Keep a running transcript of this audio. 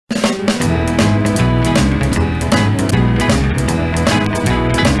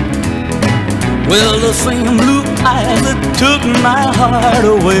Well, the same blue eyes that took my heart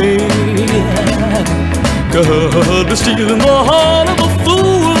away could be stealing the heart of a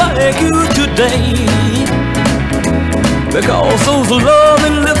fool like you today. Because those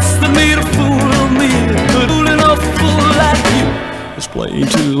loving lips that made a fool of me, fooling a fool like you, is plain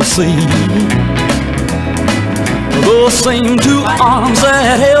to see. The same two arms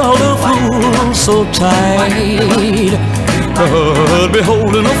that held a fool so tight could be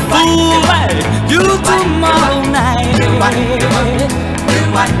holding a fool like you tomorrow night.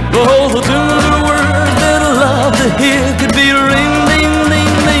 Those are tender words that I love to hear could be ring, ding,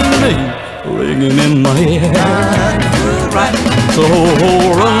 ding, ding, ding, ringing in my ear. So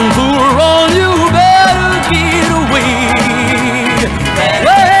run, fool, run, you better get away.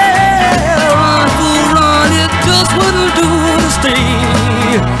 Well, run, fool, run, it just wouldn't do to stay.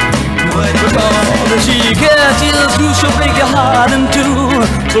 Because if she catches you, she'll break your heart in two.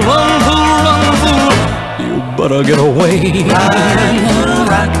 So run, fool, you better get away.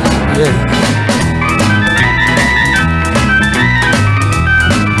 Run, yeah.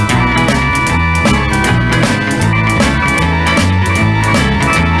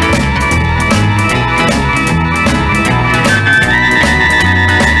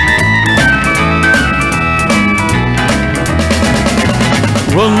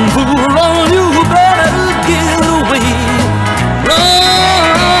 Run, fool, run, you better get away. Run,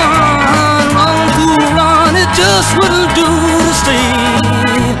 run, fool, run, it just wouldn't do to stay.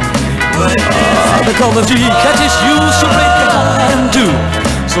 Because if she catches you, she'll break your heart in two.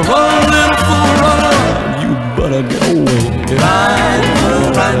 So run,